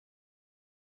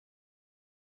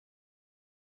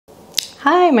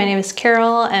Hi, my name is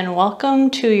Carol and welcome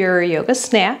to your yoga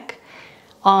snack.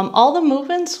 All the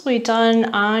movements we've done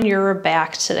on your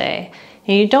back today.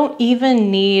 And you don't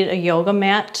even need a yoga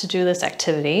mat to do this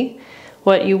activity.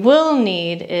 What you will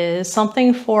need is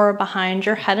something for behind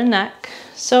your head and neck.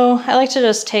 So I like to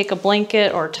just take a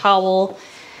blanket or towel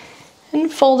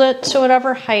and fold it to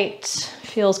whatever height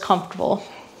feels comfortable.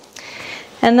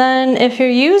 And then if you're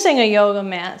using a yoga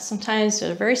mat, sometimes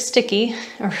they're very sticky.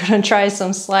 We're gonna try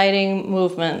some sliding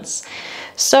movements.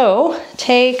 So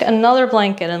take another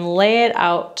blanket and lay it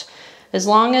out as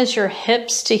long as your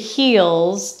hips to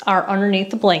heels are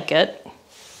underneath the blanket.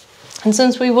 And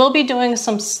since we will be doing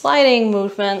some sliding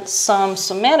movements, some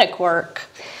somatic work,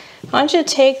 I want you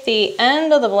to take the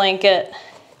end of the blanket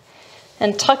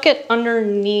and tuck it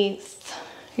underneath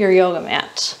your yoga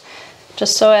mat.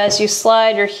 Just so as you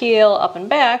slide your heel up and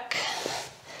back,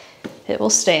 it will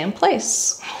stay in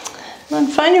place. And then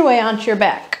find your way onto your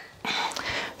back.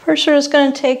 First, you're just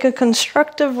going to take a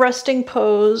constructive resting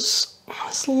pose,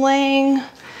 just laying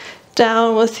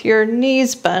down with your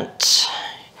knees bent.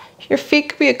 Your feet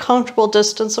could be a comfortable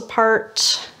distance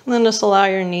apart, and then just allow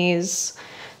your knees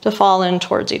to fall in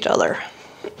towards each other.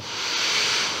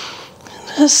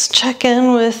 Just check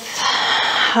in with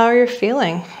how you're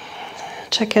feeling.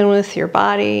 Check in with your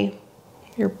body,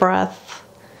 your breath,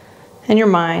 and your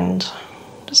mind.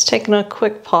 Just taking a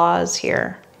quick pause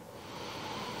here.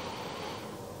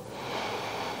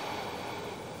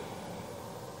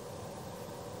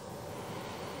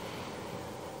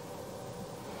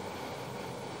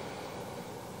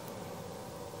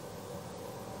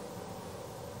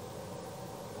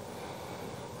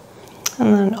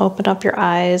 And then open up your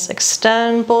eyes,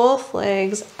 extend both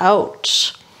legs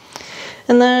out.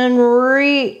 And then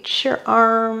reach your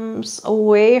arms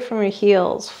away from your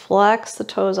heels. Flex the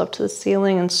toes up to the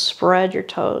ceiling and spread your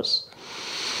toes.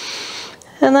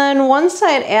 And then one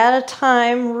side at a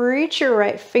time, reach your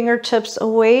right fingertips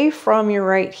away from your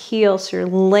right heel. So you're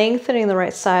lengthening the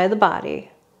right side of the body.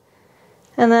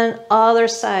 And then other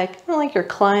side, kind of like you're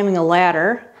climbing a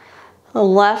ladder. The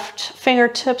left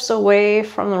fingertips away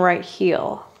from the right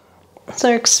heel. So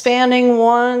you're expanding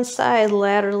one side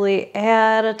laterally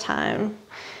at a time.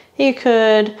 You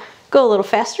could go a little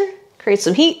faster, create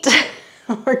some heat,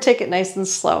 or take it nice and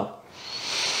slow.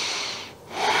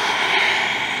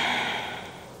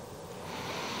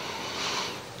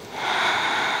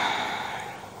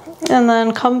 And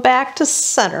then come back to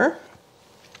center.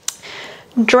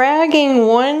 Dragging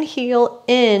one heel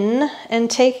in and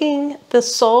taking the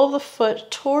sole of the foot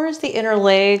towards the inner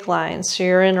leg line. So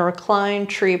you're in a reclined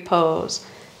tree pose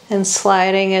and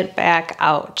sliding it back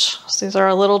out. So these are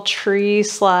our little tree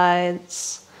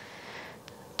slides.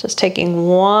 Just taking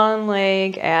one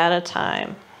leg at a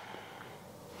time.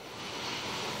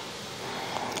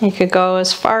 You could go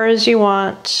as far as you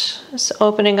want, just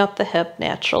opening up the hip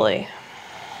naturally.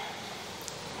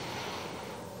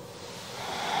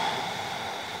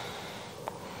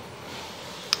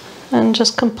 And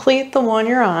just complete the one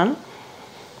you're on.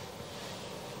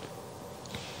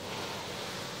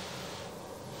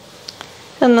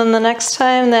 And then the next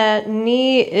time that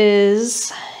knee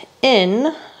is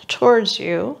in towards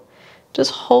you,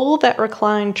 just hold that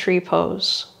reclined tree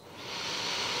pose.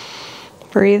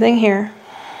 Breathing here.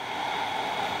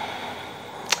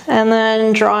 And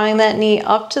then drawing that knee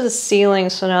up to the ceiling,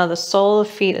 so now the sole of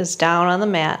the feet is down on the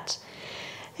mat.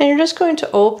 And you're just going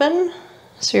to open.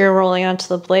 So you're rolling onto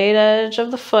the blade edge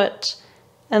of the foot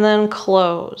and then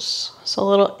close. So a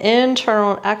little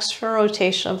internal and external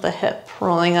rotation of the hip,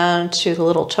 rolling onto the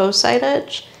little toe side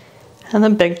edge and the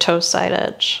big toe side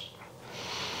edge.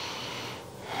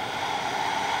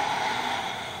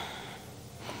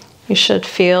 You should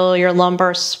feel your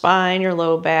lumbar spine, your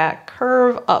low back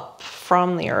curve up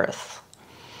from the earth.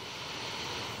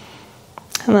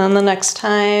 And then the next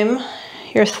time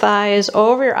your thigh is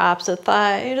over your opposite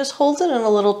thigh, you just hold it in a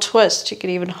little twist. You could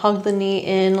even hug the knee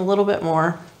in a little bit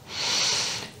more.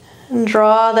 And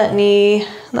draw that knee in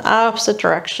the opposite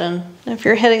direction. If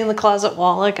you're hitting the closet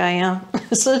wall like I am,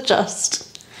 just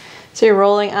adjust. So you're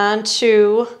rolling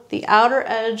onto the outer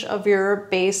edge of your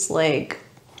base leg.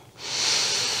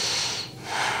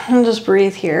 And just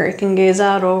breathe here. You can gaze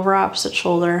out over opposite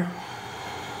shoulder.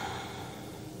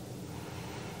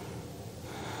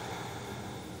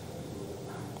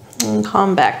 And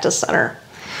come back to center.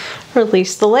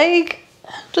 Release the leg.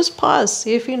 Just pause.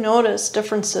 See if you notice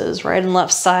differences right and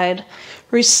left side.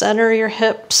 Recenter your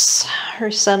hips.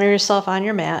 Recenter yourself on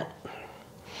your mat.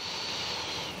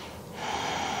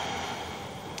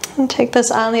 And take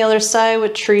this on the other side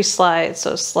with tree slide.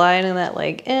 So sliding that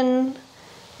leg in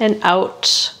and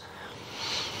out.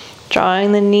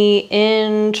 Drawing the knee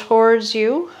in towards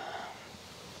you.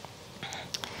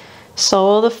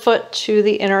 Sole of the foot to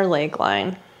the inner leg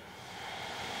line.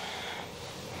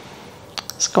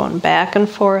 Just going back and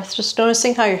forth, just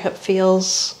noticing how your hip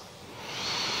feels.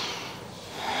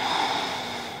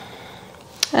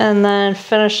 And then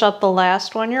finish up the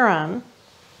last one you're on.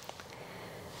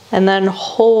 And then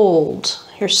hold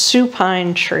your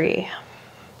supine tree.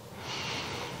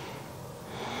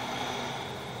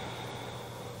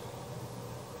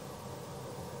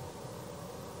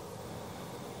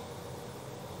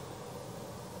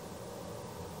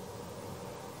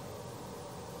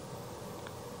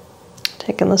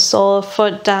 Taking the sole of the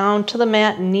foot down to the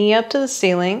mat, knee up to the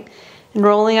ceiling, and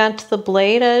rolling onto the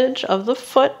blade edge of the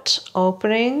foot,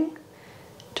 opening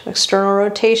to external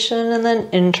rotation and then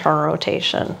internal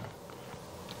rotation.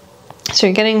 So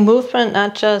you're getting movement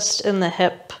not just in the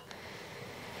hip,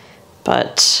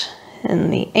 but in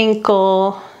the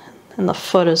ankle and the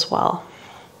foot as well.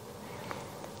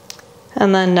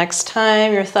 And then next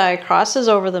time your thigh crosses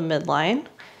over the midline,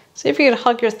 see if you could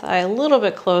hug your thigh a little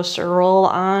bit closer, roll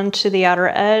onto the outer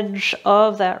edge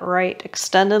of that right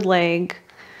extended leg,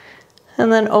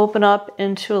 and then open up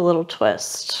into a little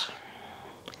twist.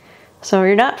 So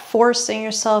you're not forcing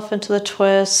yourself into the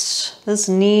twist. This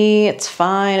knee, it's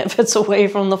fine if it's away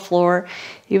from the floor.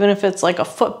 Even if it's like a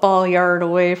football yard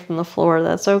away from the floor,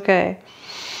 that's okay.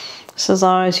 So as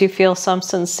long as you feel some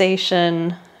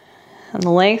sensation in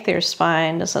the length of your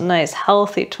spine, it's a nice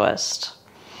healthy twist.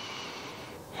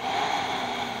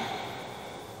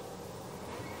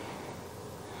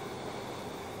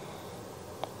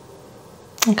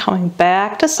 And coming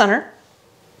back to center.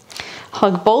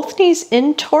 Hug both knees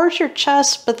in towards your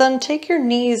chest, but then take your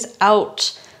knees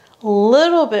out a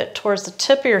little bit towards the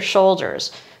tip of your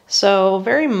shoulders. So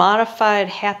very modified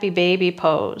happy baby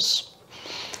pose.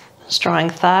 Just drawing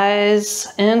thighs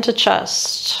into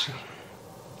chest.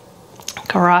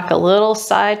 Can rock a little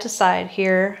side to side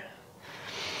here.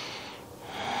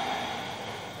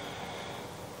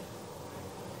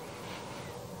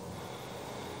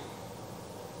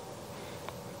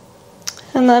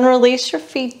 And then release your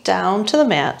feet down to the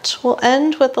mat. We'll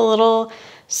end with a little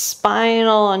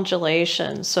spinal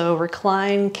undulation. So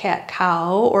recline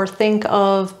cat-cow, or think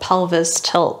of pelvis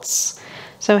tilts.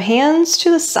 So hands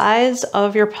to the sides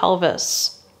of your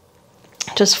pelvis.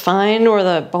 Just find where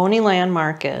the bony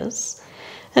landmark is.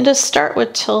 And just start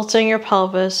with tilting your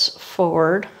pelvis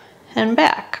forward and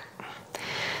back.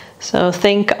 So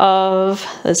think of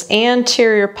this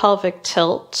anterior pelvic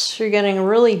tilt. You're getting a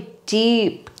really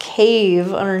deep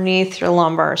cave underneath your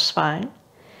lumbar spine.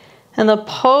 And the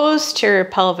posterior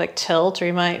pelvic tilt, or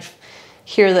you might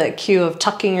hear the cue of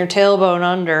tucking your tailbone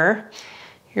under,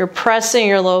 you're pressing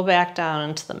your low back down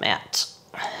into the mat.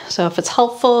 So if it's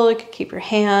helpful, you can keep your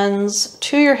hands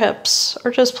to your hips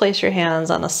or just place your hands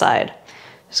on the side.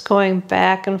 Just going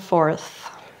back and forth.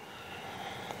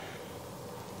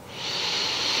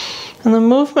 And the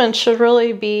movement should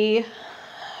really be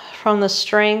from the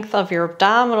strength of your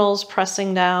abdominals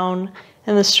pressing down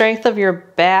and the strength of your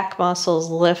back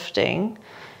muscles lifting.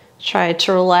 Try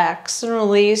to relax and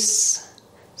release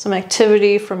some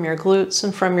activity from your glutes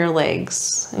and from your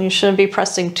legs. And you shouldn't be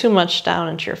pressing too much down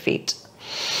into your feet.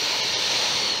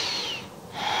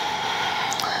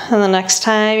 And the next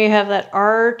time you have that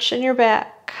arch in your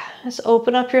back, just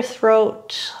open up your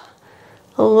throat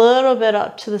a little bit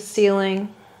up to the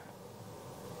ceiling.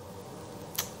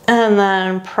 And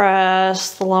then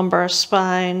press the lumbar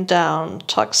spine down,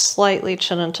 tuck slightly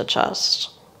chin into chest.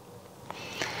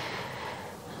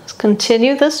 Just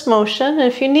continue this motion.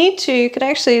 If you need to, you can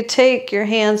actually take your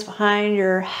hands behind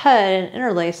your head and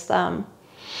interlace them,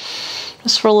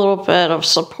 just for a little bit of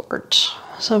support.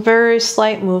 So very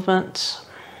slight movement.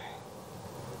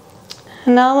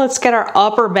 And now let's get our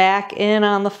upper back in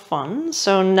on the fun.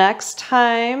 So next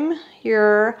time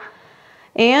your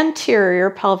anterior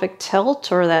pelvic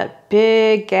tilt, or that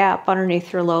big gap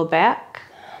underneath your low back,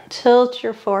 tilt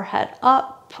your forehead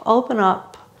up, open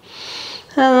up.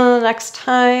 And then the next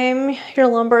time your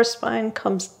lumbar spine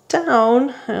comes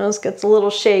down, and this gets a little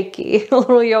shaky, a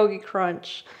little yogi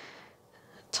crunch.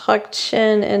 Tuck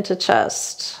chin into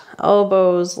chest,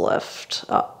 elbows lift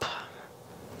up.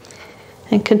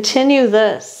 And continue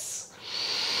this,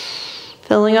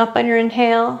 filling up on your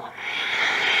inhale.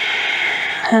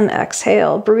 And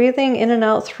exhale, breathing in and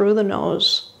out through the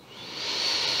nose.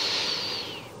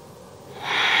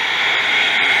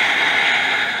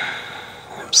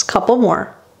 Just a couple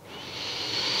more.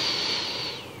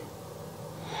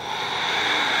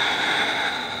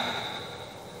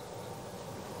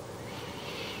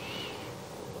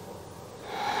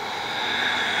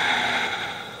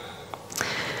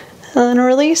 And then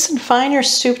release and find your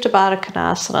Supta Baddha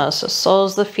Konasana. So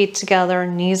soles of the feet together,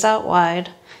 knees out wide.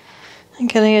 And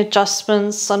getting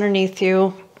adjustments underneath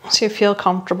you so you feel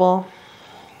comfortable.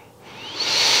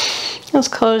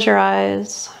 Just close your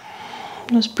eyes.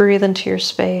 Just breathe into your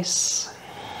space.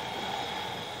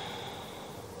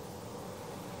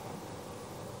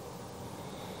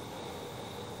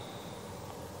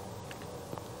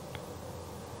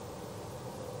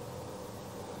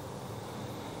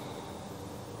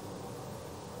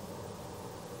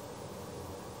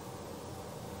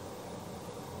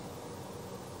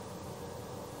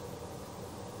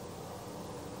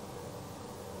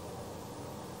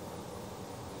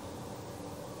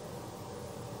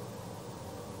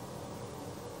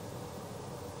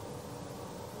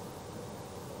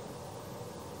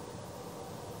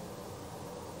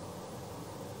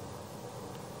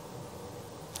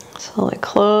 Slowly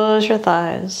close your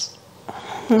thighs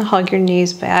and hug your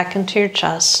knees back into your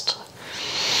chest.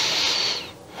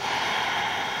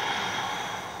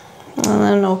 And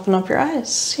then open up your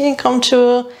eyes. You can come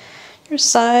to your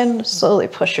side and slowly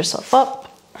push yourself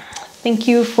up. Thank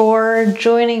you for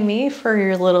joining me for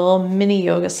your little mini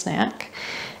yoga snack.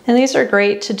 And these are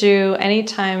great to do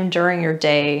anytime during your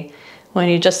day when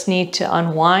you just need to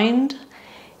unwind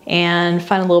and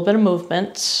find a little bit of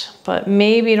movement, but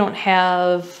maybe you don't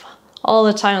have all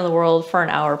the time in the world for an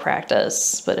hour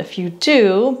practice. But if you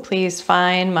do, please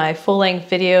find my full-length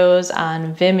videos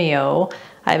on Vimeo.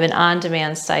 I have an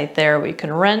on-demand site there where you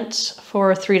can rent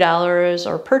for $3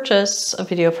 or purchase a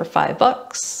video for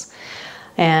 $5.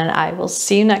 And I will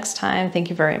see you next time.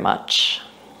 Thank you very much.